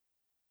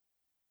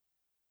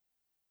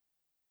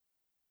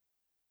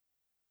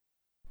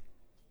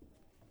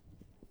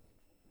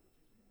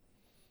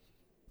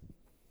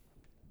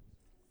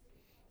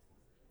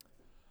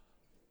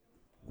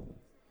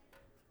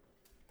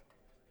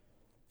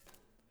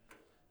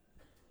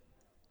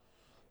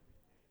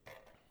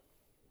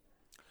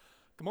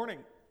Good morning.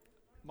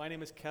 My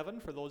name is Kevin,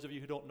 for those of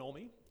you who don't know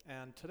me,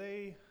 and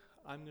today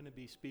I'm going to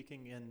be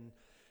speaking in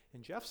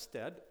Jeff's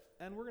stead,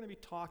 and we're going to be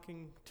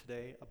talking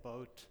today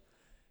about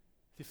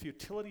the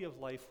futility of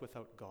life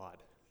without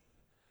God.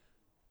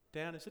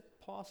 Dan, is it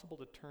possible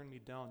to turn me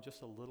down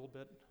just a little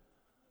bit?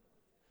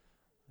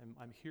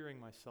 I'm hearing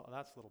myself.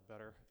 That's a little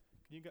better.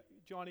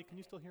 Johnny, can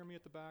you still hear me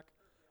at the back?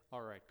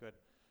 All right, good.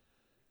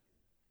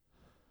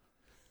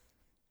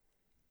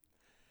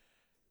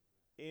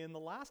 In the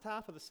last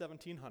half of the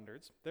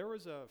 1700s, there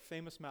was a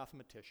famous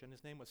mathematician.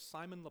 His name was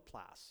Simon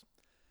Laplace.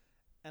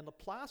 And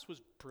Laplace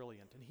was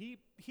brilliant, and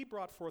he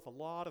brought forth a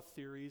lot of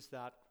theories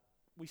that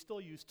we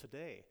still use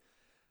today.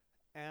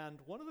 And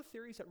one of the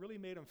theories that really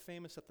made him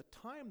famous at the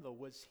time, though,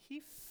 was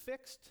he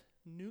fixed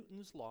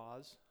Newton's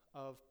laws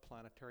of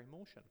planetary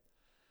motion.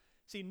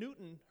 See,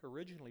 Newton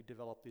originally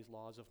developed these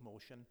laws of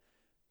motion,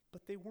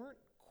 but they weren't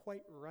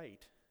quite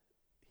right.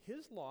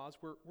 His laws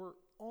were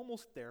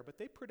almost there, but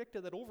they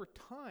predicted that over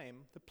time,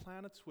 the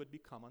planets would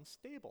become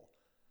unstable.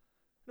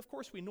 And of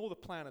course, we know the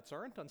planets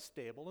aren't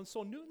unstable, and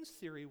so Newton's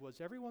theory was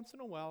every once in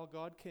a while,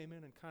 God came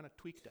in and kind of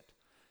tweaked it.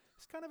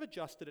 He's kind of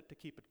adjusted it to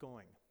keep it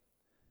going.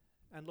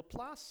 And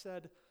Laplace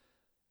said,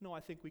 no, I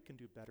think we can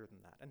do better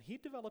than that. And he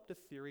developed a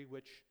theory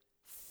which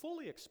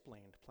fully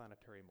explained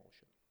planetary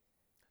motion.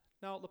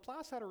 Now,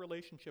 Laplace had a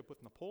relationship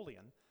with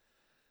Napoleon,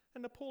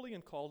 and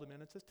Napoleon called him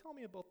in and says, tell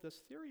me about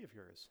this theory of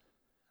yours.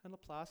 And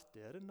Laplace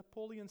did, and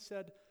Napoleon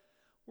said,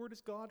 where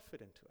does God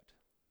fit into it?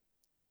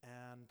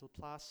 And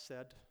Laplace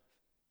said,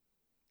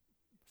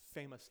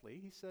 famously,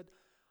 he said,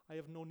 I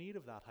have no need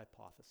of that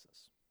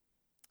hypothesis.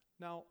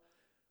 Now,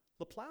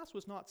 Laplace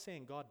was not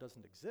saying God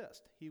doesn't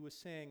exist. He was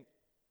saying,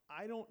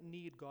 I don't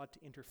need God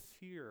to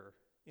interfere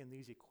in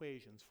these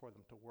equations for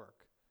them to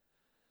work.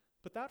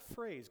 But that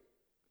phrase,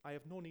 I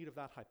have no need of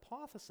that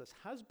hypothesis,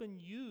 has been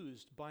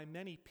used by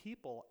many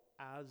people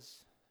as,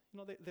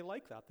 they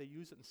like that. They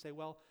use it and say,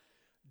 well,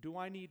 do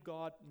I need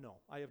God? No,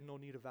 I have no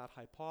need of that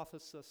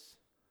hypothesis.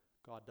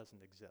 God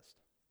doesn't exist.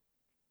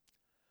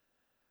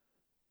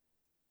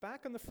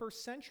 Back in the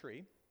first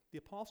century, the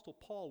Apostle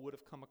Paul would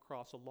have come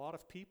across a lot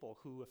of people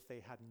who, if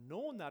they had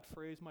known that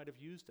phrase, might have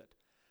used it.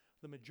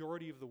 The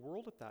majority of the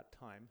world at that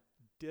time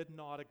did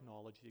not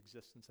acknowledge the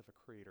existence of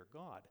a creator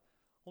God.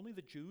 Only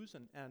the Jews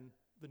and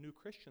the new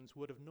Christians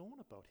would have known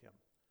about him.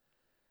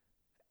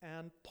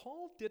 And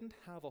Paul didn't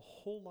have a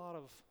whole lot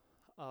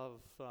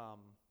of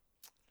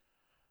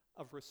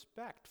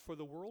respect for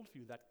the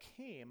worldview that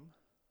came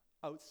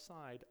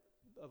outside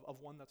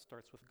of one that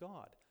starts with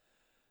God.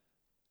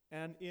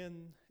 And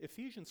in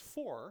Ephesians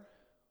 4,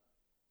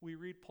 we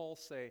read Paul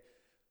say,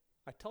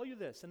 I tell you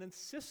this, and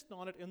insist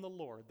on it in the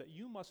Lord, that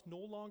you must no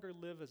longer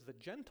live as the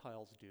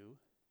Gentiles do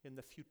in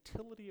the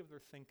futility of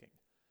their thinking.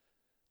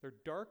 They're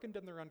darkened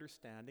in their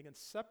understanding and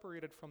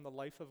separated from the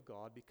life of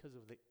God because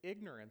of the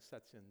ignorance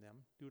that's in them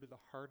due to the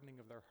hardening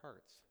of their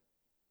hearts.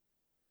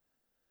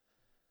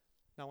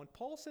 Now, when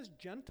Paul says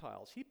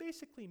Gentiles, he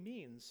basically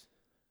means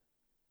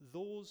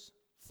those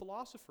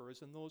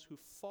philosophers and those who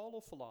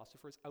follow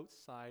philosophers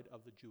outside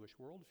of the Jewish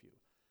worldview.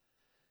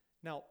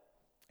 Now,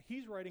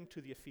 he's writing to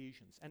the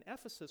Ephesians, and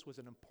Ephesus was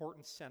an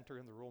important center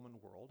in the Roman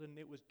world, and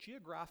it was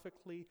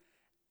geographically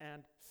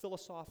and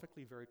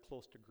philosophically very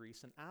close to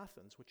Greece and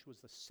Athens, which was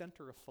the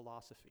center of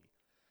philosophy.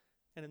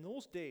 And in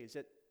those days,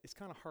 it's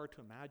kind of hard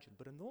to imagine,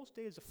 but in those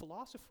days, the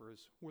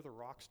philosophers were the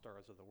rock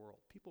stars of the world.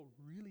 People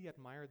really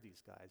admired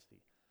these guys,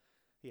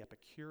 the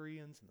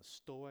Epicureans and the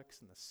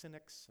Stoics and the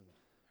Cynics and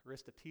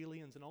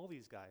Aristotelians and all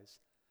these guys.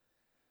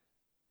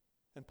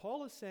 And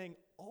Paul is saying,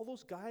 all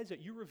those guys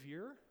that you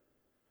revere,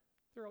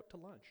 they're out to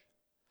lunch.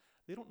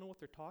 They don't know what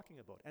they're talking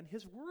about. And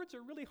his words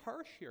are really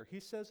harsh here.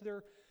 He says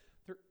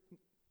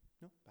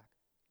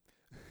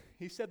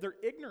He said they're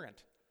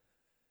ignorant.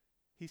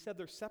 He said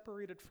they're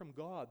separated from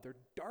God. They're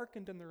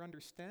darkened in their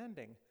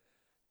understanding.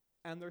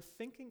 And their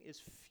thinking is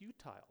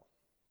futile.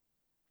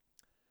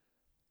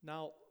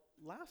 Now,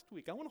 last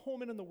week, I want to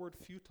home in on the word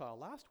futile.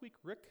 Last week,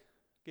 Rick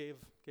gave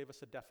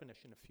us a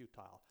definition of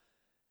futile.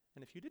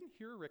 And if you didn't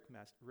hear Rick's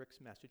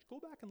message, go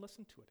back and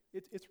listen to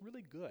it. It's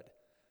really good.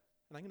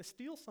 And I'm going to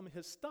steal some of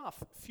his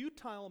stuff.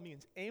 Futile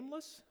means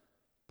aimless,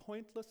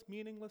 pointless,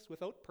 meaningless,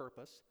 without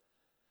purpose.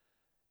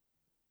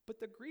 But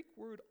the Greek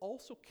word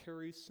also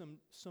carries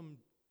some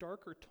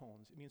darker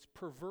tones. It means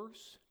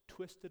perverse,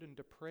 twisted, and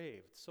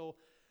depraved. So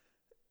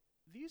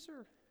these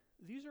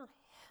are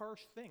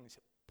harsh things.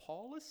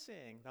 Paul is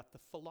saying that the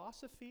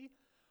philosophy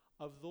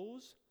of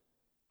those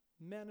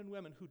men and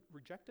women who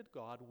rejected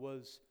God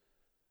was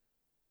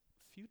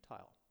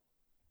futile.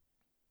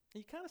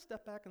 And you kind of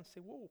step back and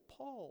say, whoa,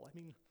 Paul,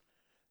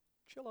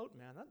 chill out,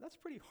 man. That's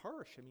pretty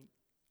harsh.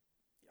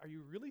 Are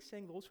you really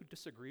saying those who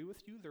disagree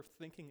with you, their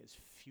thinking is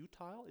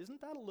futile?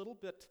 Isn't that a little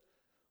bit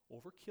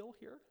overkill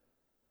here?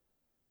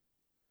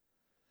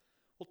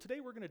 Well, today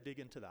we're going to dig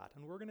into that,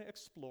 and we're going to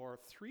explore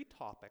three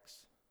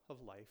topics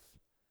of life.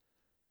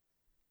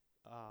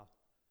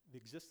 The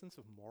existence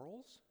of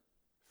morals,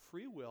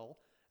 free will,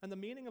 and the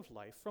meaning of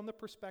life from the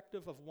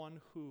perspective of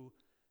one who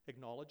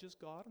acknowledges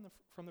God and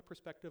from the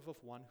perspective of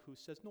one who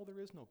says, no,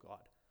 there is no God.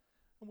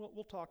 And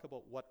we'll talk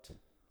about what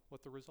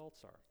the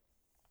results are.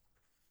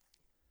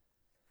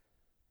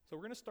 So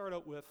we're going to start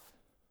out with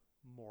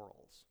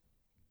morals.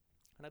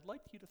 And I'd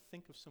like you to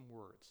think of some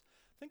words.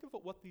 Think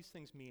about what these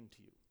things mean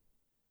to you.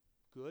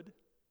 Good,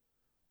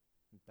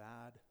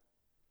 bad,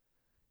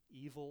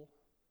 evil,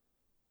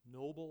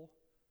 noble,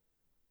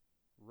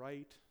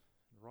 right,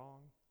 and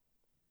wrong.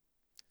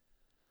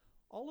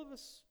 All of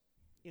us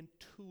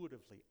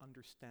intuitively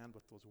understand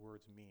what those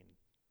words mean,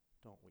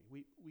 don't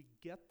we? We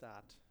get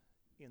that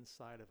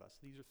inside of us.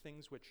 These are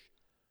things which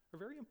are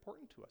very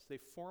important to us. They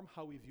form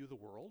how we view the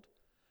world.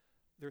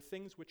 They're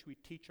things which we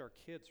teach our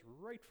kids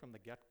right from the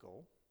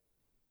get-go.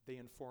 They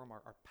inform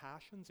our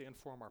passions, they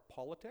inform our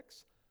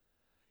politics,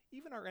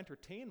 even our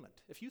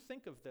entertainment. If you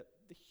think of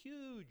the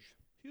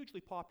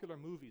hugely popular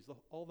movies,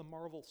 all the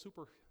Marvel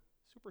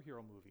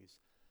superhero movies,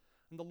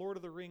 and the Lord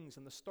of the Rings,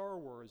 and the Star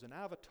Wars, and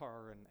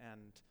Avatar,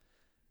 and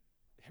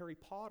Harry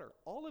Potter,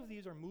 all of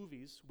these are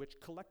movies which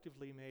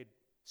collectively made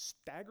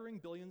staggering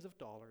billions of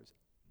dollars,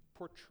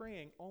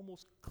 portraying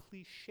almost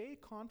cliche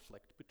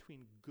conflict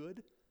between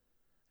good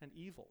and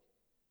evil.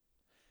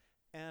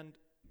 And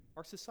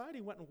our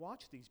society went and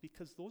watched these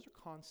because those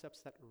are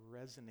concepts that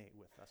resonate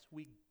with us.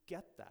 We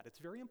get that. It's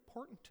very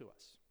important to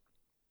us.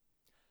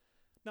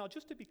 Now,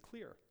 just to be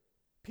clear,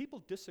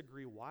 people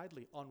disagree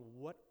widely on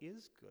what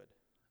is good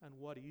and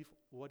what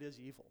is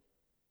evil.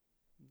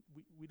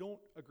 We don't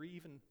agree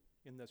even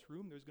in this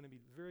room. There's going to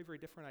be very, very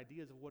different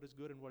ideas of what is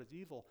good and what is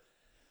evil.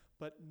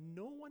 But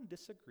no one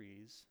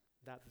disagrees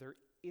that there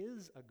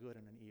is a good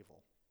and an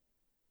evil.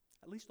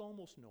 At least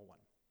almost no one.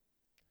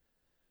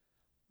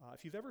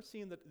 If you've ever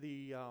seen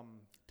the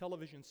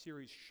television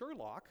series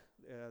Sherlock,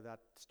 that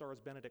stars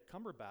Benedict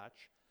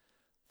Cumberbatch,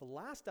 the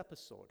last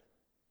episode,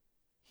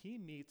 he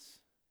meets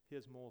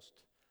his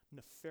most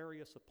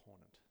nefarious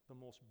opponent, the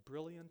most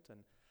brilliant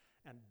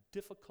and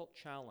difficult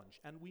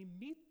challenge. And we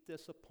meet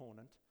this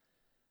opponent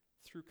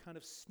through kind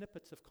of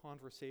snippets of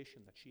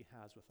conversation that she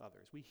has with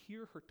others. We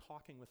hear her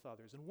talking with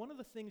others. And one of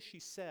the things she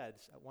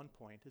says at one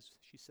point is,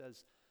 she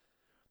says,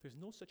 "There's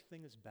no such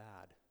thing as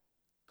bad.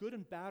 Good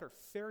and bad are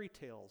fairy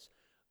tales.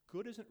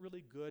 Good isn't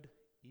really good,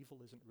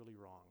 evil isn't really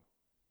wrong."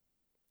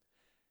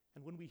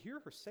 And when we hear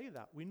her say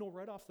that, we know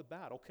right off the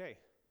bat, okay,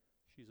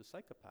 she's a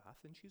psychopath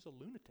and she's a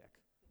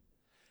lunatic.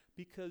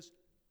 Because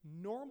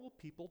normal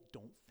people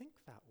don't think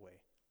that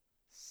way.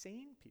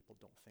 Sane people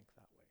don't think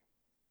that way.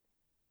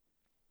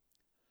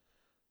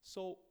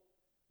 So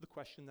the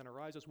question then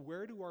arises,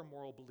 where do our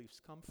moral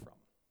beliefs come from?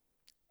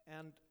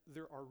 And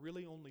there are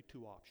really only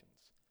two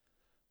options.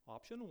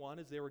 Option one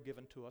is they were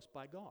given to us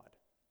by God.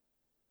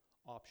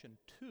 Option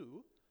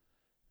two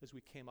is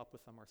we came up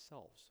with them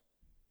ourselves.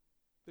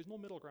 There's no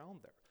middle ground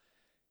there.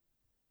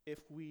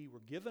 If we were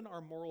given our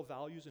moral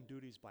values and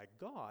duties by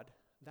God,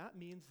 that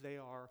means they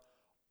are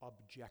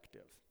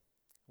objective.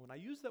 When I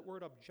use that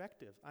word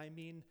objective, I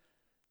mean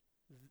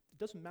it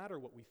doesn't matter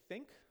what we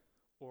think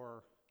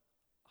or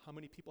how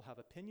many people have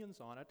opinions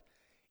on it.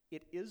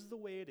 It is the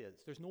way it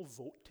is. There's no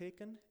vote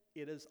taken.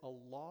 It is a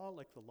law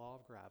like the law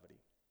of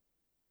gravity.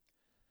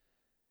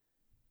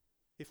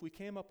 If we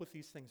came up with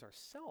these things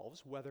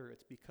ourselves, whether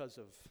it's because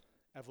of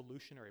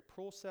evolutionary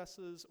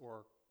processes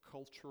or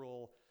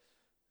cultural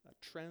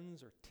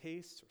trends or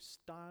tastes or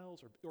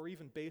styles, or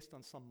even based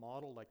on some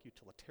model like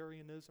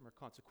utilitarianism or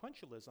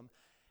consequentialism,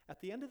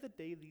 at the end of the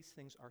day, these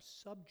things are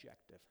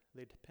subjective.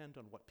 They depend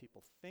on what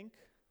people think,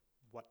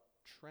 what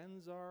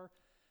trends are,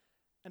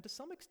 and to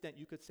some extent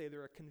you could say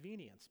they're a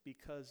convenience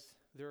because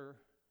they're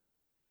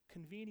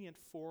convenient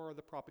for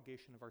the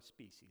propagation of our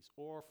species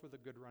or for the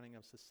good running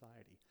of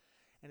society.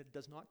 And it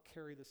does not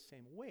carry the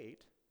same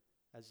weight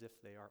as if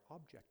they are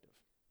objective.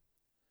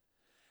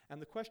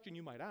 And the question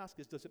you might ask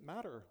is, does it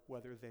matter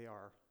whether they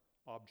are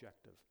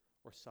objective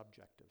or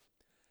subjective?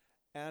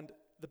 And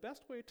the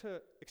best way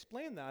to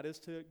explain that is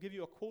to give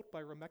you a quote by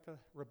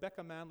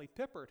Rebecca Manley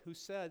Pippert, who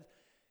said,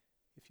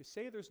 "If you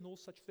say there's no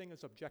such thing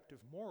as objective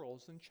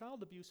morals, then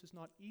child abuse is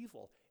not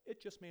evil. It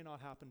just may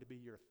not happen to be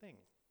your thing."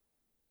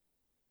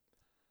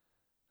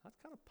 That's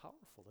kind of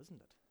powerful,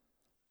 isn't it?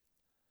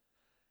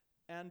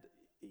 And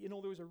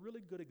there was a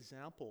really good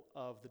example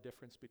of the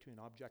difference between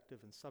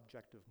objective and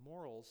subjective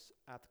morals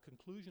at the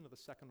conclusion of the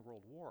Second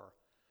World War.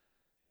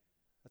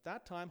 At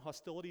that time,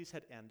 hostilities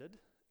had ended,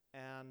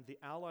 and the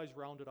Allies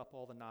rounded up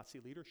all the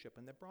Nazi leadership,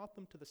 and they brought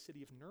them to the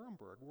city of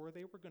Nuremberg, where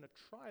they were going to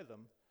try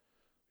them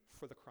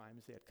for the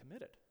crimes they had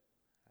committed.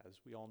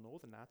 As we all know,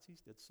 the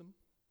Nazis did some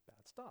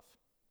bad stuff.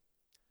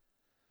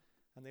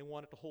 And they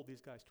wanted to hold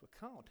these guys to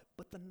account.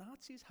 But the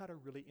Nazis had a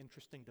really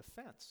interesting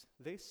defense.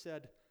 They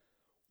said,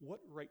 "What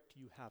right do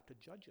you have to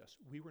judge us?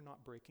 We were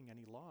not breaking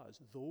any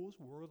laws. Those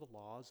were the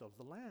laws of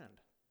the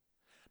land.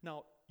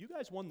 Now, you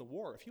guys won the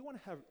war. If you want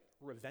to have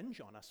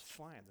revenge on us,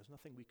 fine. There's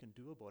nothing we can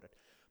do about it.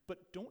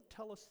 But don't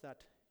tell us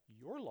that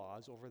your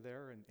laws over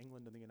there in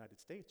England and the United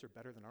States are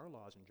better than our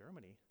laws in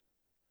Germany."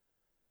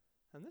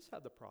 And this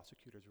had the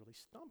prosecutors really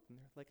stumped. And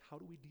they're like, how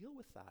do we deal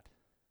with that?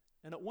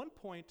 And at one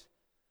point,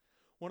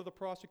 one of the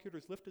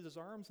prosecutors lifted his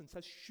arms and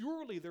says,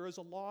 "Surely there is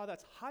a law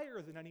that's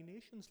higher than any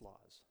nation's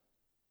laws."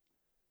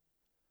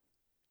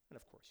 And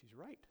of course, he's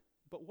right.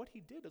 But what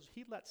he did is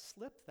he let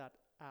slip that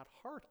at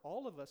heart,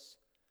 all of us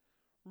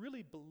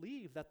really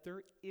believe that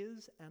there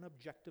is an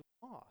objective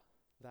law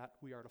that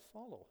we are to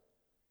follow.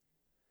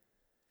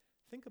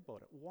 Think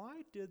about it.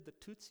 Why did the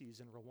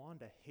Tutsis in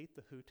Rwanda hate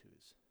the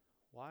Hutus?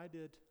 Why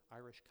did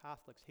Irish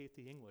Catholics hate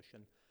the English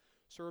and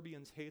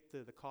Serbians hate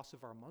the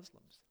Kosovar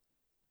Muslims?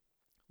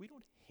 We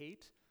don't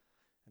hate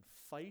and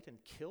fight and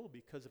kill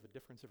because of a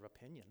difference of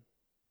opinion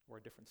or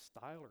a different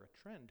style or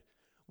a trend.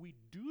 We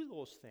do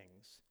those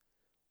things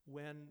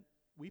when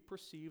we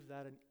perceive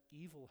that an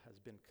evil has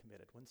been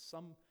committed, when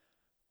some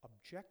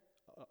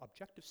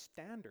objective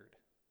standard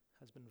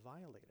has been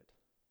violated.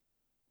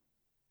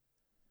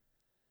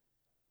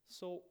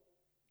 So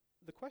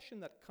the question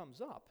that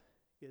comes up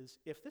is,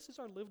 if this is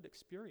our lived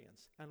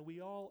experience and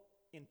we all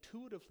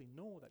intuitively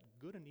know that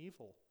good and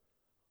evil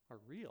are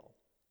real,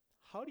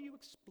 how do you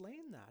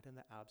explain that in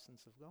the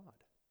absence of God?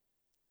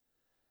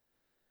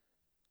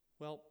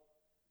 Well,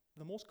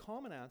 the most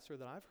common answer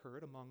that I've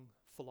heard among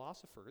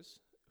philosophers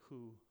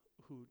who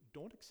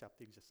don't accept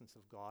the existence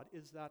of God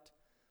is that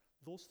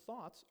those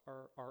thoughts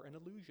are an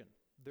illusion.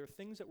 They're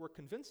things that we're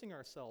convincing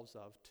ourselves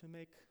of to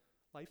make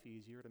life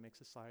easier, to make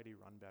society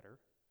run better.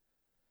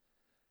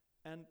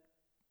 And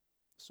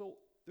so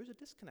there's a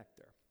disconnect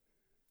there.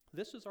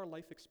 This is our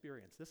life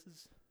experience. This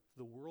is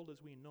the world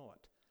as we know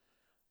it.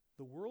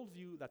 The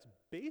worldview that's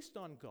based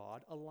on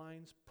God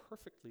aligns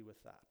perfectly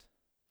with that.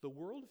 The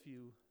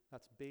worldview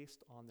that's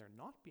based on there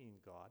not being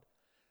God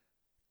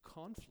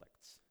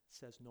conflicts,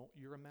 says, no,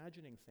 you're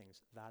imagining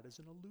things. That is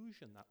an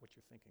illusion, not what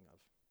you're thinking of.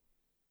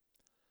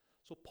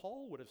 So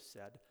Paul would have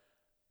said,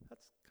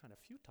 that's kind of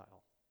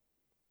futile.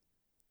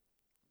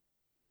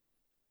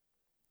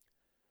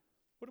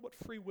 What about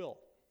free will?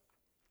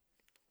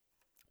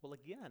 Well,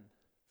 again,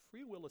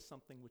 free will is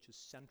something which is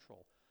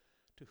central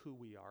to who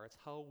we are. It's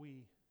how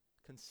we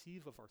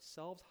conceive of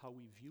ourselves, how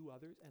we view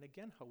others, and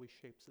again, how we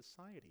shape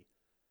society.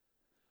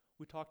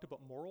 We talked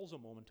about morals a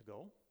moment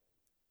ago,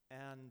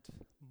 and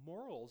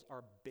morals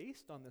are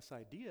based on this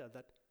idea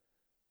that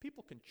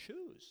people can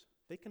choose.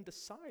 They can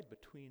decide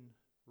between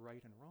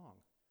right and wrong.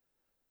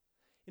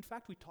 In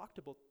fact, we thought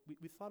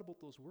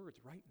about those words,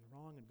 right and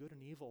wrong and good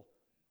and evil.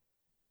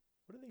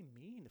 What do they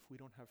mean if we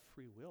don't have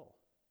free will?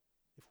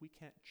 If we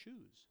can't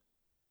choose?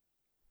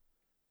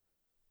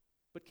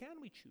 But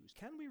can we choose?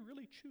 Can we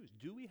really choose?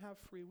 Do we have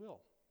free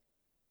will?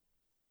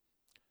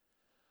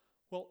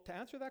 Well, to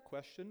answer that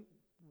question,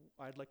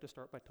 I'd like to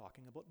start by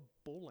talking about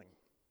bowling.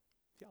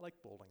 See, I like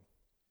bowling.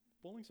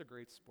 Bowling's a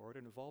great sport.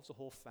 It involves a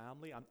whole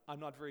family. I'm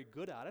not very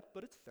good at it,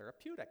 but it's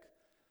therapeutic.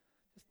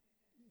 Just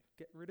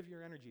get rid of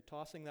your energy,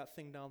 tossing that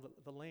thing down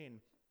the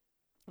lane.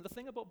 And the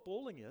thing about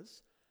bowling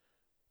is,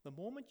 the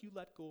moment you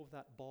let go of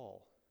that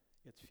ball,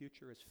 its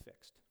future is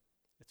fixed.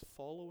 It's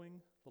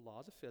following the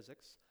laws of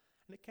physics,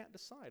 and it can't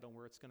decide on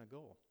where it's going to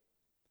go.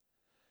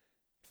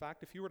 In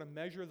fact, if you were to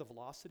measure the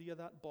velocity of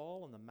that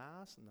ball and the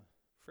mass and the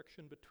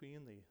friction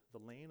between the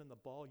lane and the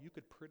ball, you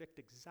could predict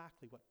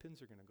exactly what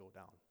pins are going to go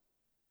down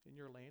in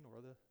your lane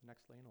or the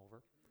next lane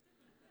over.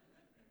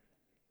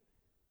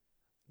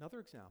 Another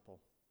example,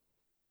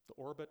 the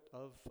orbit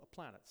of a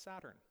planet,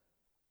 Saturn.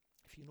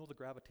 If you know the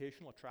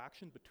gravitational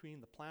attraction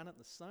between the planet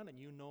and the sun, and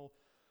you know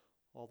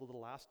all the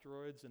little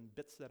asteroids and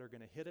bits that are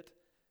going to hit it,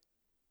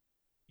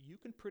 you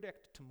can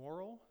predict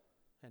tomorrow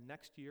and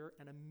next year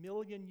and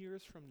 1,000,000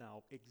 years from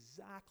now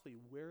exactly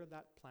where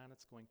that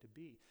planet's going to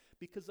be,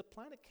 because the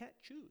planet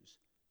can't choose.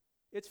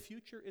 Its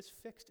future is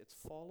fixed. It's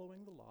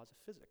following the laws of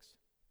physics.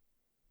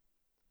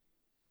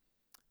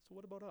 So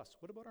what about us?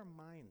 What about our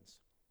minds?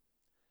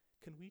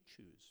 Can we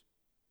choose?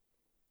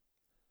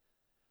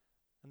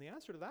 And the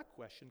answer to that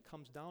question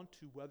comes down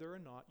to whether or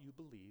not you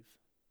believe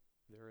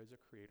there is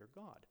a creator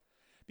God.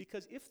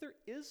 Because if there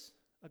is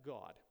a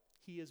God,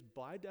 he is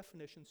by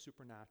definition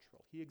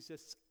supernatural. He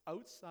exists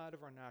outside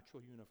of our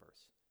natural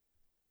universe.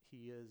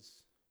 He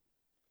is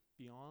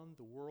beyond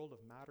the world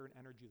of matter and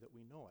energy that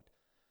we know it.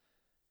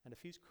 And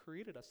if he's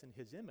created us in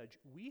his image,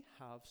 we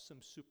have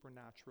some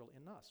supernatural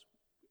in us.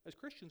 As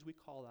Christians, we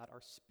call that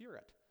our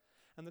spirit.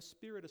 And the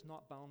spirit is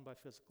not bound by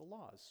physical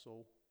laws,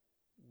 so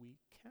we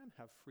can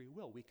have free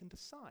will. We can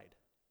decide.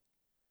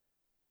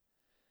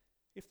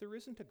 If there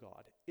isn't a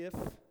God, if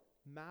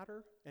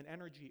matter and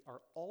energy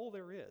are all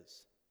there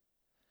is,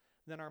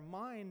 then our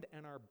mind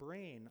and our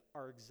brain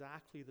are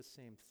exactly the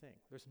same thing.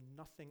 There's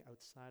nothing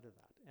outside of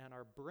that. And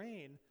our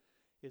brain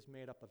is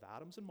made up of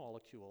atoms and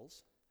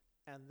molecules,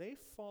 and they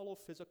follow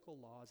physical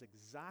laws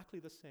exactly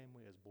the same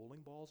way as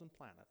bowling balls and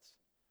planets.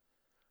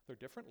 They're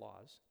different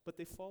laws, but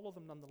they follow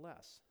them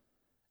nonetheless.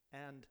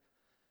 And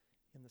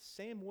in the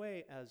same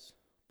way as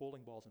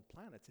bowling balls and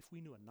planets, if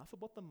we knew enough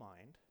about the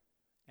mind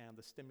and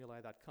the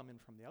stimuli that come in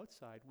from the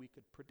outside, we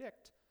could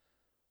predict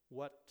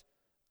what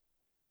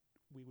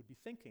we would be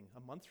thinking a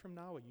month from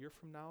now, a year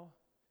from now,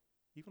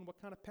 even what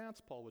kind of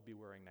pants Paul would be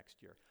wearing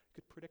next year.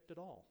 Could predict it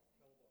all.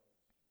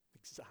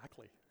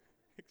 Exactly.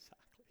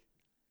 Exactly.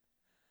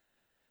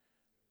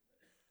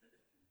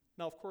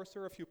 Now, of course,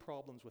 there are a few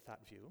problems with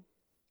that view,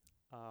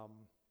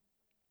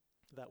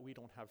 that we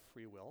don't have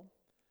free will.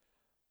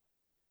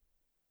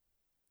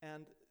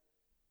 And,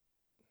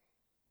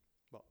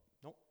 well,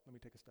 no, let me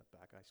take a step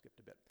back. I skipped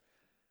a bit.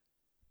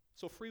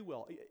 So free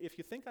will, if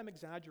you think I'm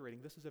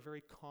exaggerating, this is a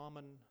very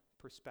common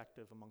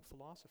perspective among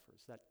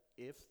philosophers, that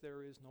if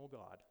there is no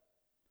God,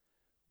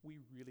 we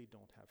really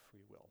don't have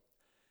free will.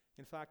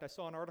 In fact, I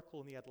saw an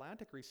article in The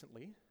Atlantic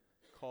recently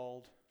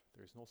called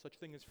 "There's No Such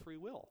Thing as Free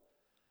Will."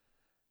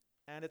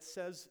 And it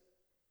says,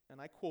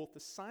 and I quote, "The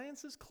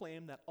sciences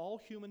claim that all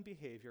human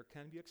behavior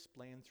can be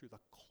explained through the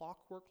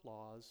clockwork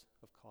laws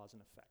of cause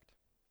and effect."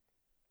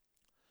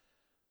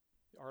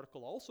 The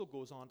article also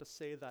goes on to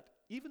say that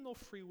even though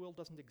free will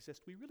doesn't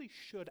exist, we really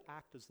should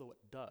act as though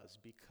it does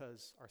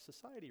because our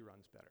society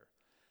runs better.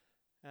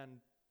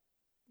 And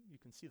you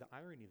can see the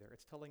irony there.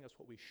 It's telling us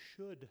what we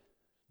should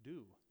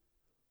do.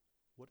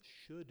 What does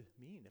should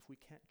mean if we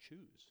can't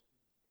choose?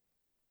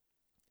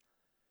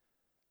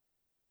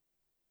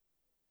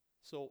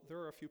 So there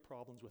are a few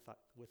problems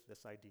with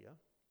this idea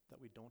that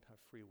we don't have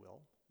free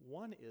will.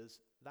 One is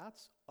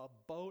that's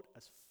about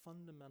as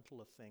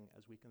fundamental a thing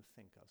as we can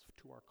think of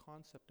to our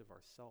concept of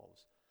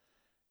ourselves.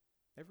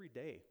 Every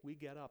day we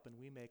get up and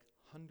we make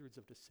hundreds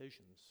of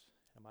decisions.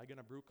 Am I going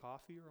to brew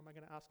coffee or am I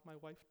going to ask my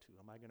wife to?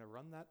 Am I going to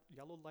run that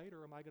yellow light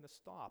or am I going to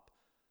stop?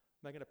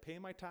 Am I going to pay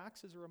my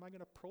taxes or am I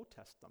going to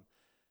protest them?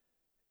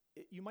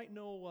 You might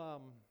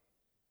know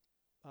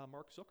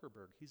Mark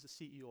Zuckerberg. He's the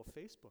CEO of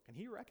Facebook, and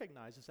he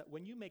recognizes that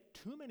when you make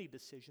too many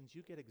decisions,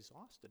 you get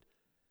exhausted.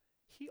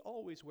 He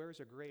always wears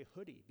a gray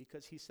hoodie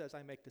because he says,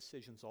 I make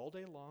decisions all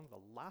day long. The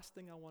last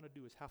thing I want to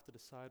do is have to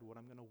decide what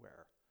I'm going to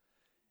wear.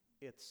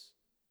 It's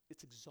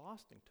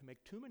exhausting to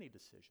make too many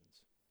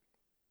decisions.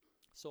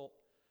 So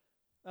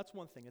that's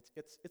one thing.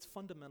 It's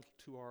fundamental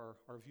to our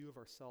view of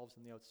ourselves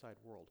in the outside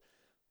world.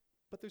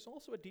 But there's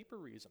also a deeper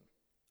reason.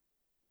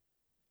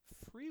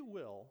 Free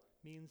will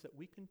means that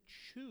we can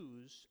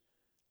choose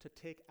to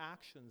take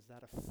actions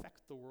that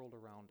affect the world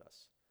around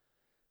us.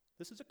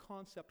 This is a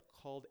concept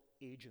called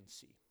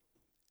agency.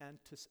 And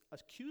to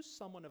accuse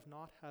someone of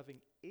not having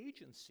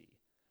agency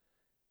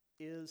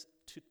is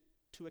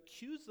to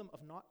accuse them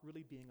of not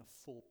really being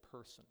a full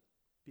person.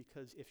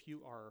 Because if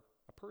you are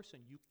a person,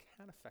 you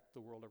can affect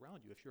the world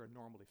around you if you're a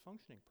normally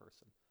functioning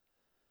person.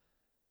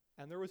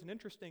 And there was an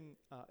interesting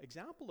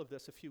example of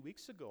this a few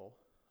weeks ago.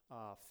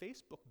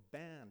 Facebook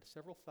banned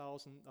several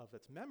thousand of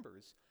its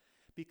members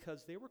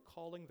because they were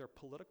calling their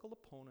political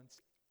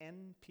opponents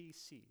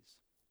NPCs.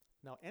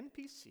 Now,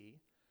 NPC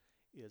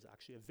is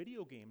actually a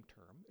video game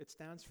term. It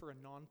stands for a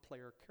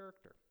non-player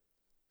character.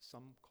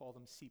 Some call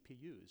them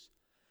CPUs.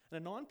 And a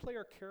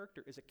non-player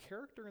character is a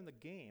character in the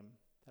game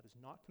that is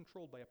not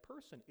controlled by a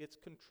person. It's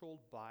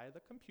controlled by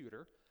the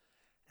computer,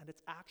 and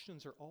its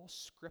actions are all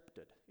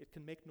scripted. It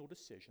can make no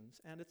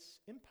decisions, and its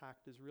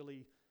impact is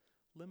really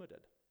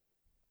limited.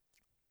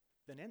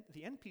 Then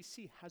the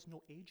NPC has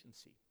no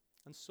agency.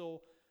 And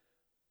so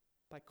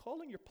by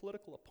calling your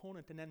political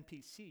opponent an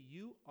NPC,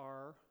 you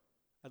are,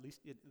 at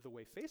least the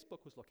way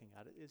Facebook was looking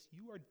at it, is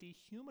you are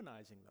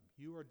dehumanizing them.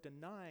 You are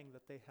denying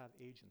that they have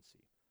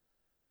agency.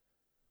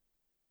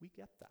 We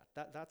get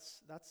that.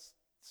 That's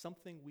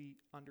something we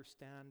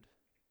understand,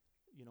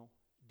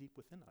 deep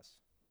within us.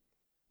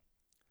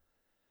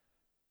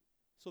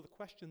 So the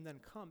question then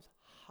comes,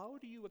 how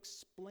do you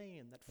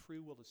explain that free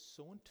will is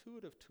so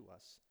intuitive to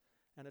us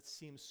and it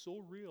seems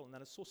so real and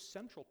that it's so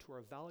central to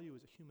our value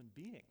as a human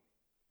being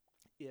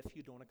if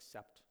you don't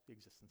accept the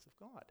existence of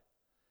God?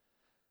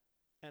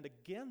 And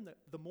again,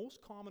 the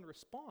most common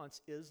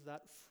response is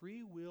that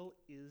free will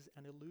is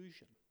an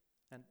illusion.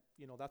 And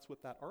that's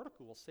what that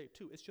article will say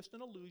too. It's just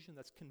an illusion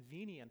that's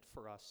convenient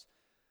for us,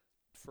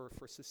 for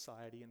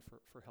society and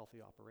for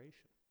healthy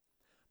operation.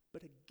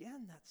 But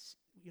again, that's,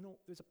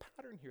 there's a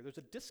pattern here. There's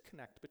a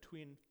disconnect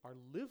between our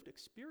lived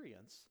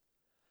experience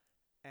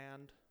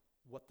and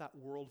what that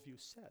worldview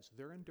says.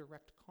 They're in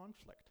direct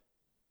conflict.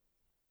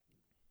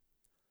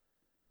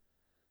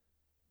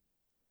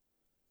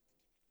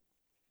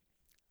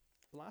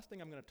 The last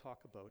thing I'm going to talk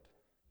about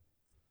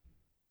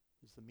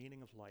is the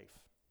meaning of life.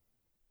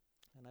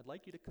 And I'd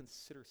like you to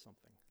consider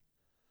something.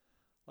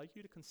 I'd like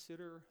you to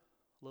consider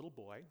a little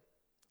boy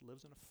who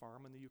lives on a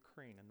farm in the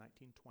Ukraine in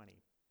 1920.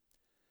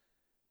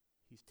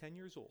 He's 10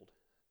 years old,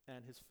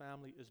 and his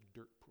family is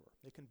dirt poor.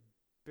 They can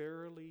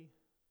barely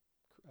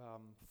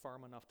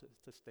farm enough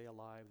to stay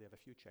alive. They have a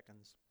few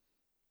chickens.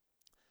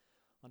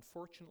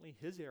 Unfortunately,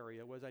 his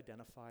area was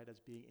identified as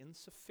being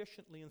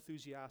insufficiently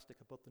enthusiastic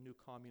about the new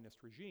communist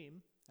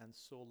regime, and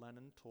so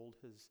Lenin told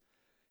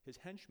his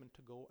henchmen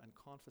to go and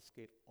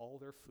confiscate all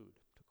their food.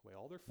 Took away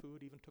all their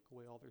food, even took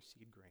away all their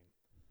seed grain.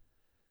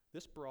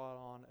 This brought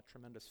on a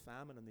tremendous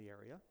famine in the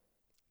area.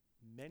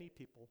 Many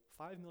people,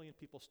 5 million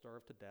people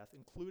starved to death,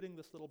 including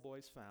this little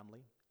boy's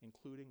family,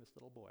 including this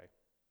little boy.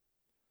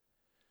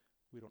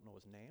 We don't know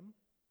his name.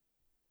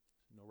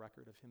 There's no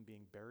record of him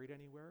being buried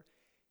anywhere.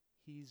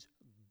 He's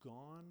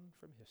gone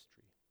from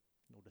history.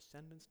 No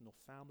descendants, no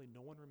family,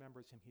 no one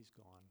remembers him. He's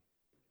gone.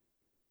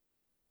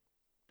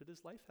 Did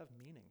his life have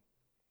meaning?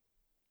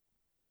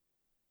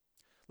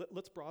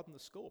 Let's broaden the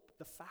scope.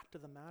 The fact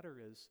of the matter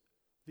is,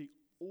 the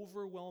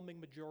overwhelming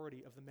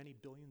majority of the many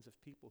billions of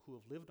people who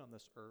have lived on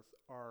this earth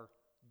are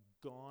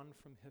gone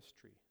from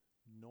history.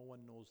 No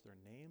one knows their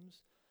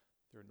names.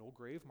 There are no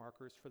grave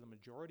markers for the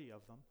majority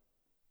of them.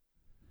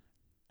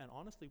 And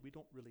honestly, we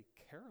don't really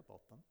care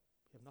about them.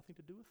 We have nothing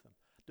to do with them.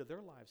 Do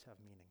their lives have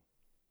meaning?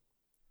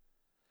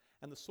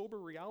 And the sober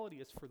reality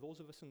is, for those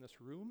of us in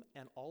this room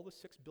and all the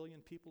 6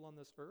 billion people on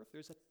this earth,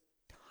 there's a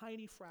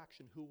tiny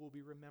fraction who will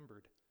be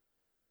remembered,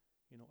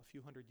 a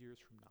few hundred years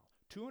from now.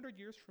 200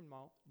 years from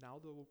now,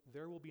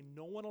 there will be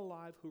no one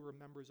alive who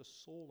remembers a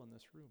soul in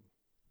this room.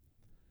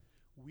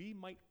 We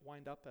might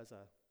wind up as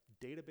a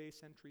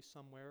database entry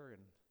somewhere in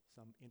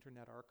some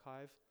internet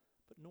archive,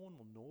 but no one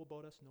will know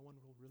about us. No one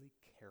will really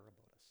care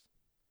about us.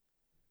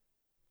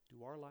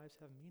 Do our lives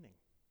have meaning?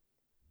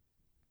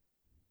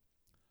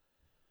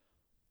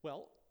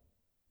 Well,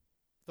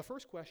 the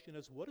first question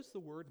is, what does the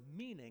word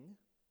meaning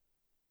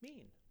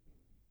mean?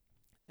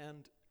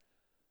 And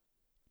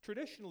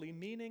traditionally,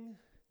 meaning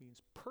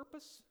means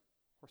purpose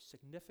or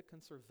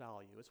significance or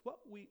value. It's what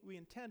we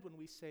intend when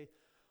we say,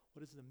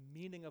 what is the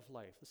meaning of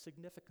life, the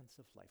significance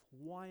of life?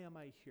 Why am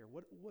I here?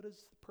 What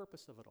is the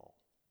purpose of it all?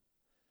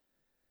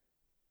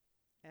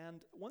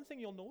 And one thing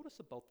you'll notice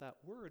about that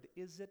word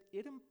is that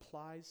it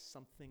implies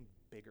something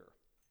bigger.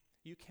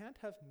 You can't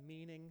have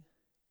meaning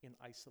in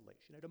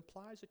isolation. It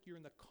implies that you're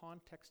in the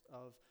context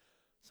of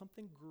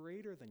something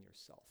greater than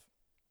yourself.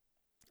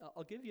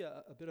 I'll give you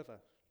a bit of a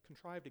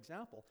contrived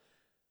example.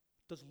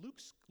 Does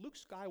Luke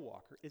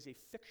Skywalker is a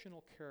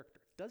fictional character.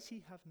 Does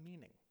he have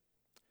meaning?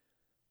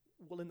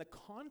 Well, in the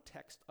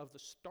context of the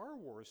Star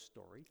Wars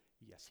story,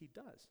 yes, he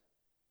does.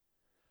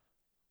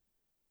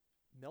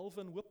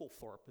 Melvin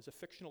Whipplethorpe is a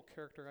fictional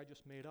character I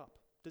just made up.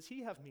 Does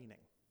he have meaning?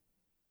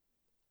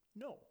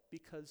 No,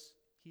 because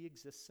he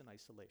exists in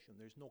isolation.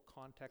 There's no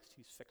context.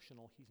 He's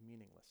fictional. He's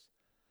meaningless.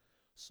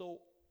 So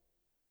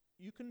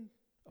you can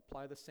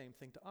apply the same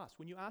thing to us.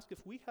 When you ask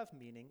if we have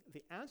meaning,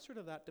 the answer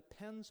to that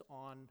depends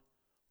on,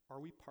 are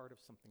we part of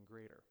something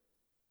greater?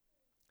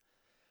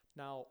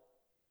 Now,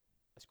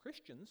 as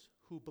Christians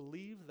who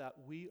believe that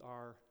we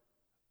are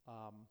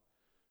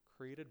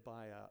created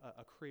by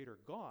a creator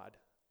God,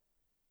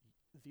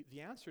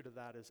 the answer to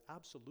that is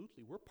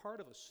absolutely. We're part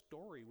of a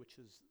story which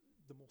is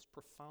the most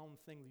profound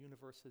thing the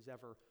universe has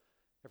ever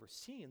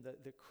seen.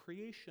 The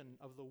creation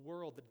of the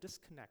world, the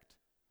disconnect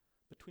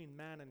between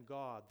man and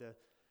God,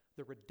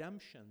 the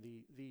redemption,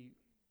 the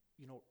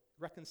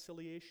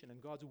reconciliation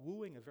and God's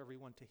wooing of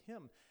everyone to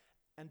him.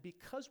 And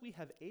because we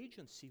have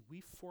agency,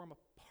 we form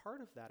a part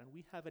of that and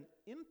we have an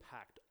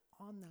impact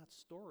on that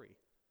story.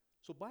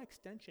 So by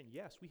extension,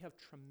 yes, we have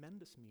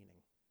tremendous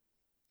meaning.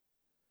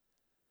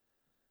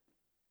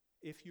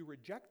 If you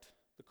reject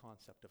the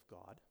concept of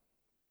God,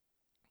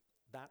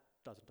 that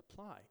doesn't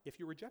apply. If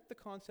you reject the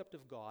concept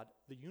of God,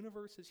 the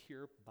universe is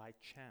here by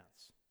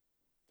chance.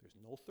 There's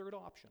no third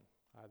option.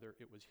 Either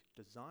it was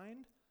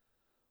designed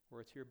or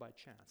it's here by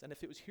chance. And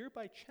if it was here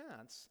by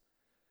chance,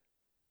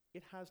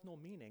 it has no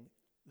meaning.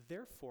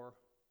 Therefore,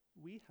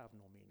 we have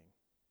no meaning.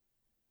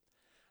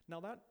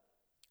 Now that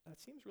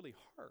seems really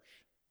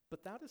harsh,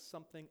 but that is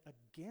something,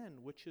 again,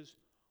 which is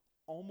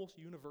almost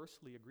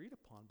universally agreed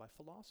upon by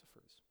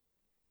philosophers.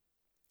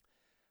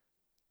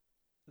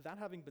 That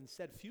having been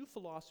said, few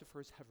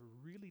philosophers have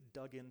really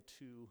dug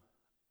into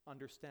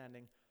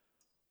understanding,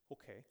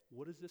 okay,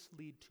 what does this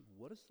lead to?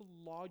 What is the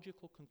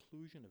logical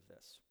conclusion of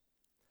this?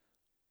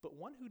 But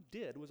one who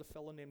did was a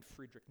fellow named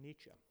Friedrich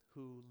Nietzsche,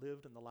 who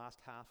lived in the last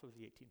half of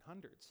the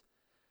 1800s.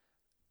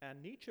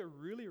 And Nietzsche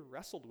really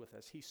wrestled with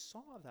this. He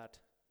saw that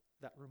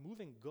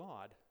removing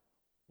God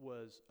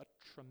was a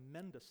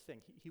tremendous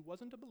thing. He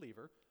wasn't a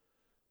believer,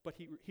 but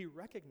he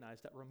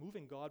recognized that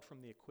removing God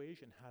from the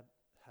equation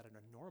had an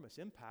enormous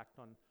impact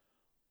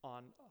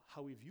on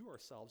how we view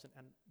ourselves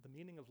and the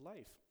meaning of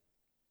life.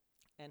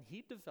 And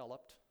he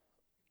developed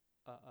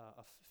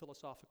a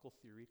philosophical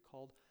theory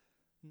called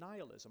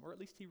nihilism, or at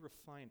least he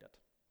refined it.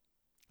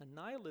 And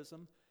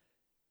nihilism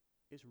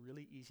is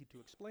really easy to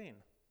explain.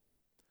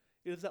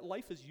 It is that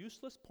life is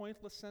useless,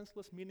 pointless,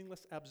 senseless,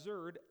 meaningless,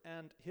 absurd,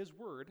 and his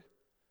word,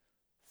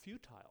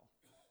 futile.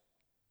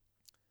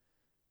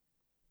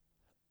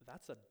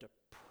 That's a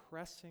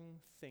depressing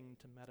thing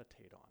to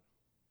meditate on.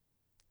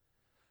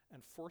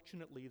 And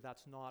fortunately,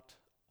 that's not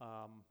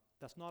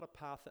a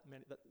path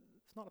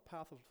it's not a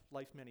path of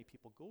life many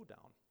people go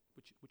down,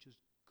 which is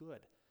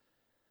good.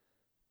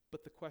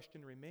 But the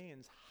question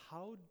remains,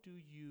 how do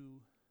you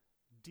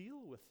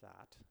deal with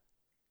that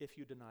if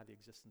you deny the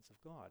existence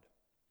of God?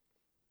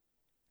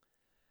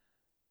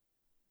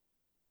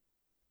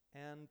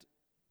 And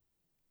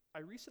I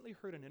recently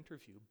heard an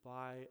interview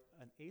by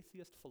an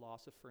atheist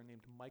philosopher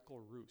named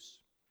Michael Ruse,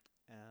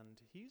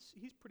 and he's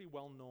pretty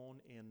well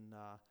known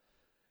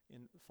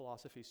in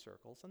philosophy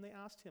circles. And they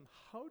asked him,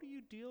 how do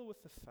you deal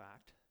with the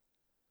fact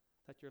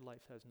that your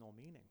life has no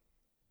meaning?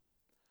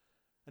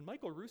 And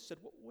Michael Ruse said,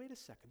 well, wait a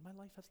second, my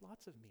life has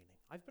lots of meaning.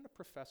 I've been a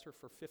professor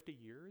for 50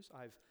 years.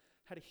 I've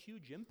had a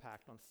huge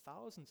impact on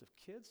thousands of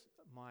kids.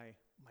 My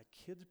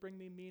kids bring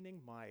me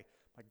meaning. My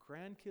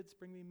grandkids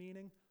bring me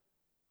meaning.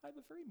 I have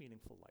a very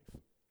meaningful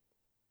life.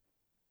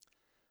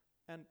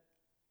 And,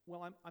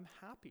 well, I'm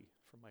happy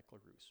for Michael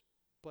Ruse,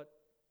 but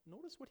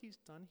notice what he's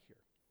done here.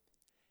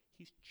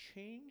 He's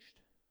changed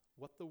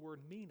what the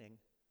word meaning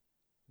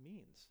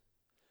means.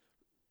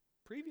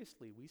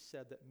 Previously, we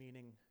said that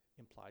meaning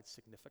implied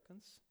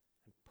significance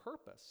and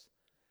purpose,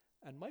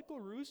 and Michael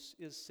Ruse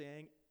is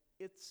saying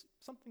it's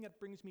something that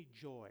brings me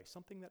joy,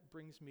 something that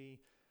brings me,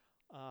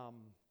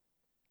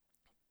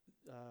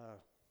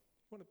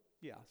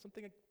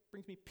 something that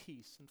brings me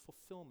peace and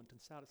fulfillment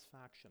and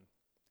satisfaction.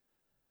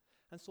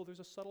 And so there's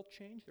a subtle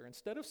change there.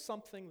 Instead of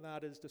something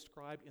that is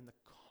described in the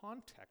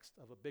context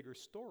of a bigger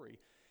story,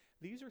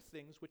 these are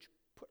things which,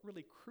 put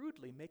really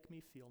crudely, make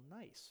me feel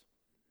nice.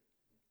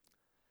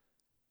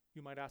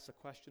 You might ask the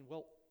question,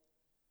 well,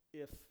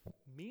 if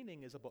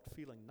meaning is about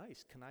feeling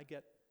nice, can I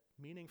get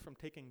meaning from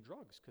taking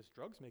drugs? Because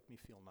drugs make me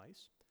feel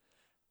nice.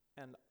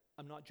 And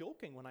I'm not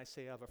joking when I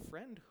say I have a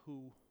friend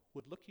who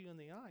would look you in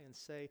the eye and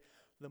say,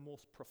 the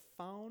most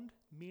profound,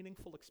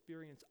 meaningful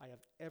experience I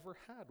have ever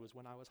had was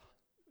when I was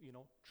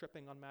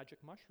tripping on magic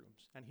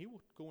mushrooms. And he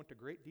will go into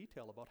great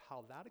detail about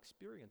how that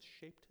experience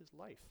shaped his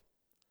life.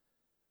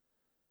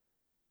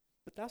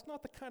 But that's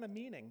not the kind of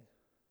meaning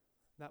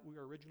that we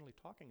were originally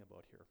talking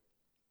about here.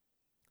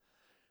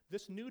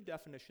 This new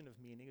definition of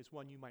meaning is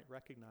one you might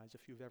recognize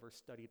if you've ever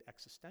studied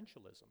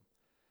existentialism.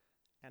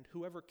 And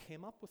whoever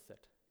came up with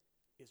it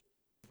is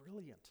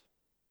brilliant.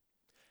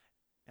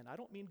 And I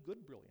don't mean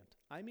good brilliant.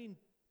 I mean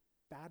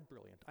bad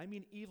brilliant. I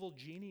mean evil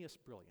genius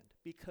brilliant.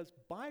 Because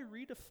by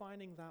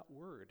redefining that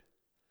word,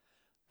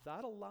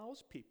 that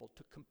allows people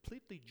to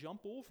completely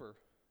jump over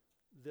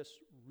this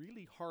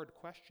really hard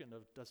question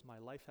of, does my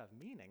life have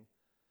meaning?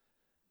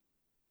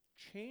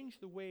 Change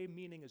the way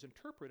meaning is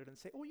interpreted and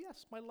say, oh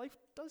yes, my life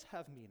does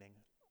have meaning.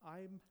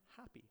 I'm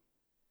happy.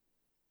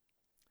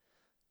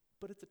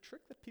 But it's a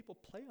trick that people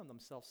play on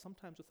themselves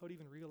sometimes without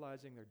even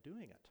realizing they're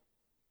doing it.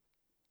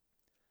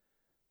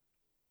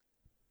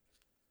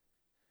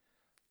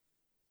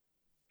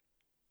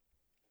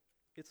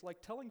 It's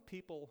like telling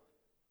people,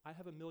 I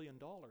have $1 million,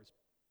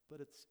 but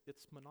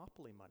it's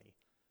monopoly money.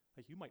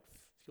 Like, you might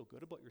feel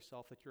good about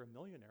yourself that you're a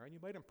millionaire, and you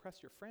might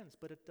impress your friends,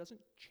 but it doesn't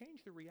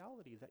change the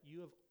reality that you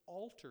have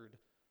altered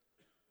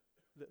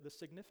the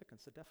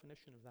significance, the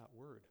definition of that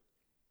word.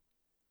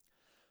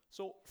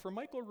 So for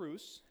Michael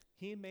Ruse,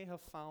 he may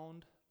have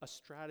found a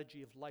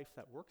strategy of life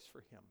that works for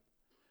him,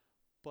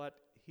 but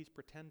he's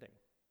pretending,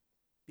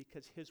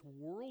 because his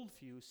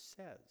worldview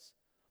says,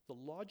 the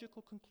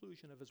logical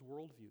conclusion of his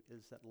worldview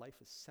is that life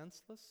is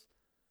senseless,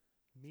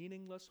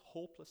 meaningless,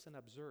 hopeless, and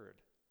absurd.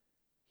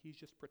 He's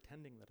just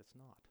pretending that it's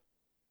not.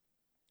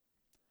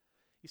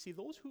 You see,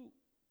 those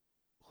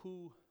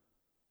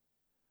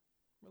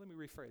let me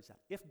rephrase that.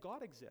 If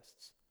God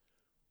exists,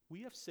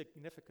 we have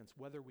significance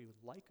whether we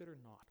would like it or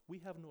not. We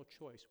have no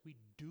choice. We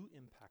do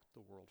impact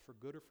the world for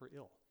good or for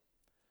ill.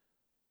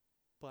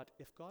 But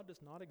if God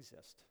does not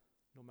exist,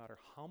 no matter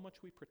how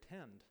much we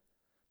pretend,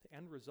 the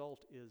end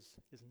result is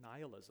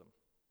nihilism,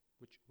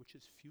 which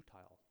is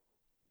futile.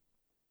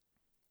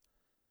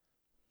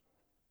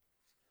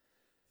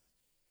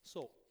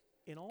 So,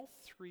 in all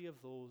three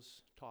of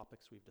those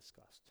topics we've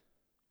discussed,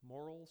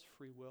 morals,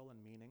 free will,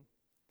 and meaning,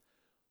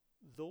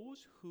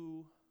 those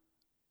who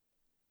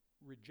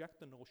reject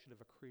the notion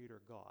of a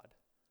creator God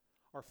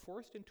are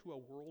forced into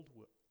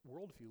a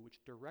worldview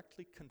which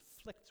directly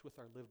conflicts with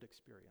our lived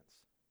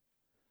experience.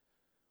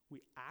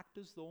 We act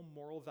as though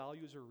moral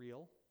values are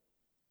real,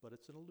 but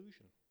it's an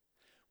illusion.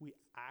 We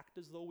act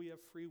as though we have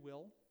free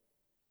will,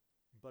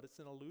 but it's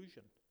an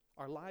illusion.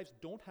 Our lives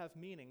don't have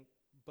meaning,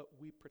 but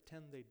we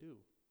pretend they do.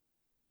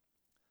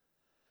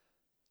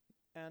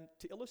 And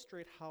to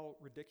illustrate how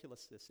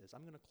ridiculous this is,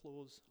 I'm going to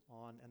close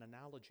on an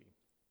analogy.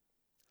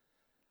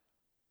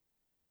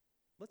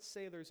 Let's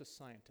say there's a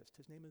scientist.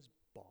 His name is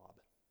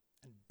Bob.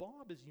 And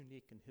Bob is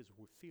unique in his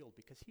field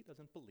because he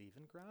doesn't believe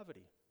in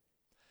gravity.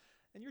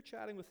 And you're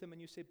chatting with him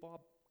and you say,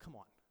 Bob, come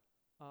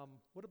on.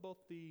 What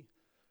about the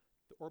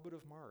orbit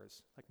of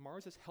Mars? Like,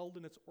 Mars is held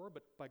in its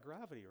orbit by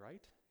gravity,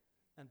 right?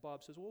 And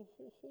Bob says, well,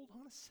 hold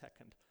on a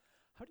second.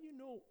 How do you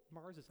know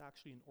Mars is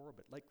actually in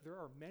orbit? Like, there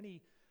are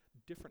many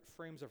different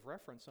frames of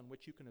reference on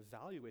which you can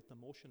evaluate the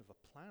motion of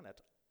a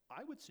planet.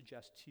 I would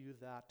suggest to you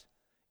that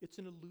it's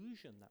an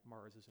illusion that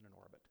Mars is in an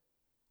orbit.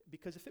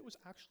 Because if it was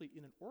actually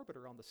in an orbit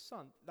around the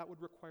sun, that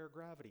would require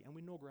gravity, and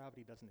we know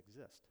gravity doesn't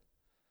exist.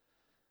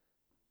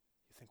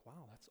 You think,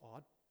 wow, that's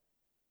odd.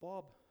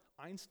 Bob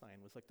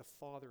Einstein was like the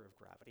father of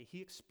gravity.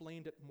 He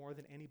explained it more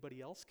than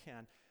anybody else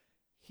can.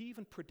 He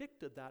even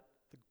predicted that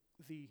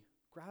the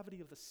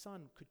gravity of the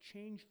sun could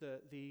change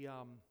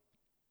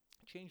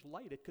change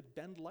light. It could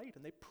bend light,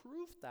 and they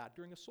proved that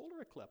during a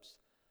solar eclipse.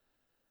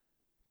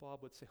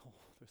 Bob would say, oh,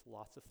 there's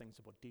lots of things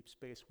about deep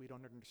space we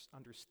don't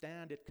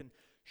understand. It can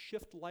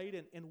shift light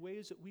in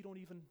ways that we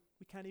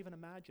can't even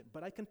imagine.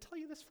 But I can tell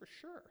you this for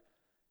sure.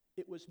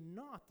 It was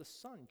not the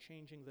sun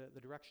changing the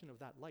direction of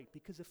that light,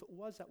 because if it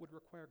was, that would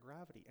require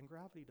gravity, and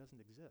gravity doesn't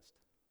exist.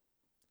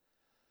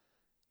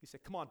 You say,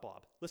 come on,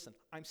 Bob, listen,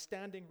 I'm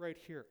standing right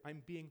here.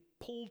 I'm being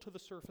pulled to the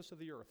surface of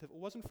the earth. If it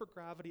wasn't for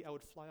gravity, I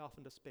would fly off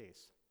into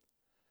space.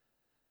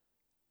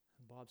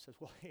 And Bob says,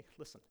 well, hey,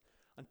 listen,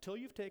 until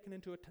you've taken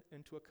into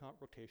account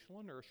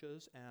rotational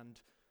inertias and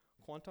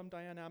quantum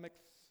dynamic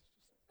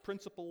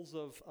principles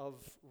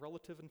of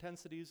relative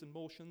intensities and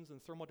motions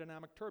and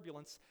thermodynamic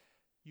turbulence,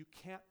 you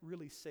can't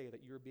really say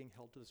that you're being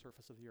held to the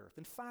surface of the earth.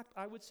 In fact,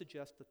 I would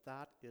suggest that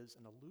that is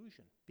an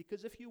illusion,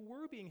 because if you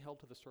were being held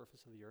to the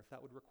surface of the earth,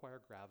 that would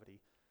require gravity,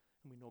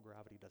 and we know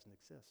gravity doesn't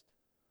exist.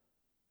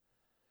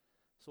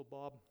 So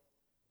Bob,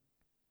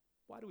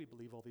 why do we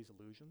believe all these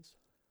illusions?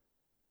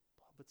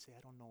 Bob would say,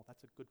 I don't know,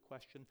 that's a good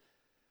question.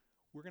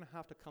 We're going to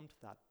have to come to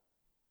that.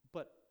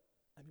 But,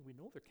 I mean, we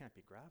know there can't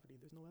be gravity.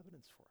 There's no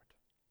evidence for it.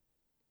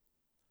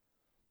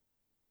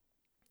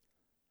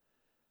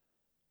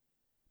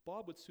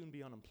 Bob would soon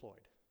be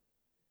unemployed.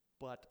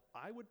 But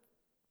I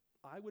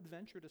would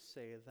venture to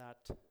say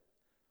that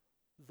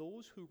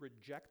those who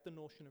reject the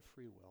notion of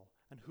free will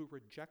and who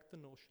reject the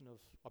notion of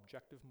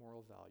objective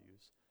moral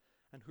values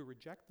and who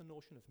reject the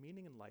notion of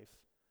meaning in life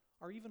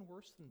are even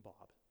worse than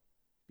Bob.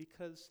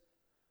 Because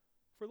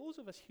for those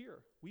of us here,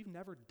 we've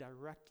never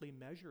directly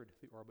measured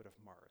the orbit of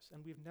Mars,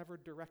 and we've never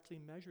directly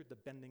measured the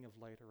bending of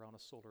light around a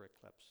solar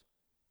eclipse.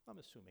 I'm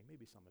assuming,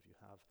 maybe some of you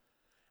have.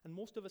 And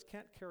most of us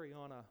can't carry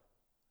on a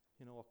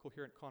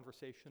coherent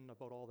conversation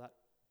about all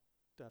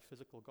that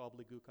physical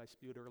gobbledygook I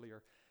spewed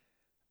earlier.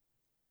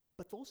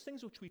 But those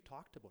things which we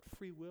talked about,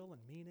 free will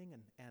and meaning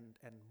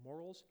and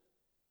morals,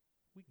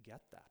 we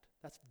get that.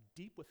 That's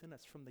deep within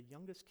us, from the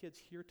youngest kids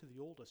here to the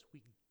oldest.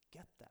 We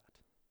get that.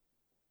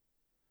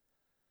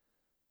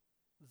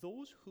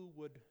 Those who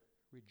would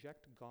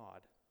reject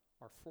God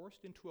are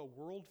forced into a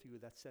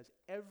worldview that says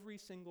every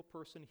single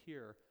person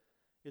here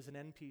is an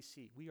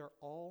NPC. We are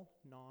all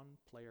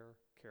non-player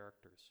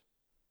characters.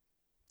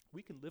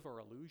 We can live our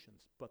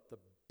illusions, but the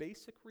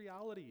basic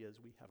reality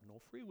is we have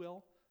no free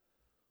will,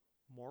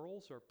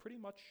 morals are pretty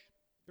much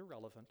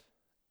irrelevant,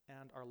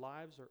 and our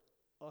lives are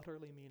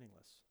utterly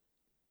meaningless.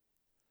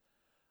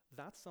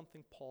 That's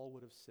something Paul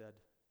would have said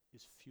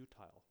is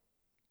futile.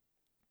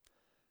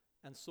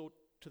 And so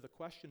to the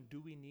question,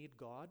 do we need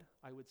God?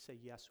 I would say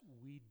yes,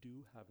 we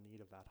do have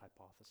need of that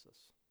hypothesis.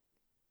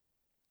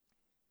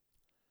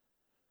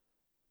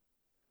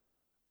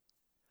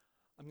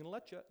 I'm going to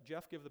let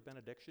Jeff give the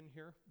benediction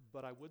here,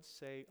 but I would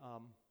say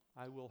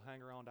I will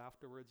hang around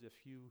afterwards.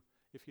 If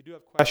you do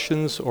have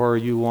questions or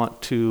you want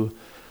to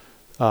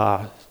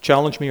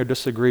challenge me or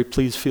disagree,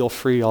 please feel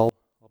free.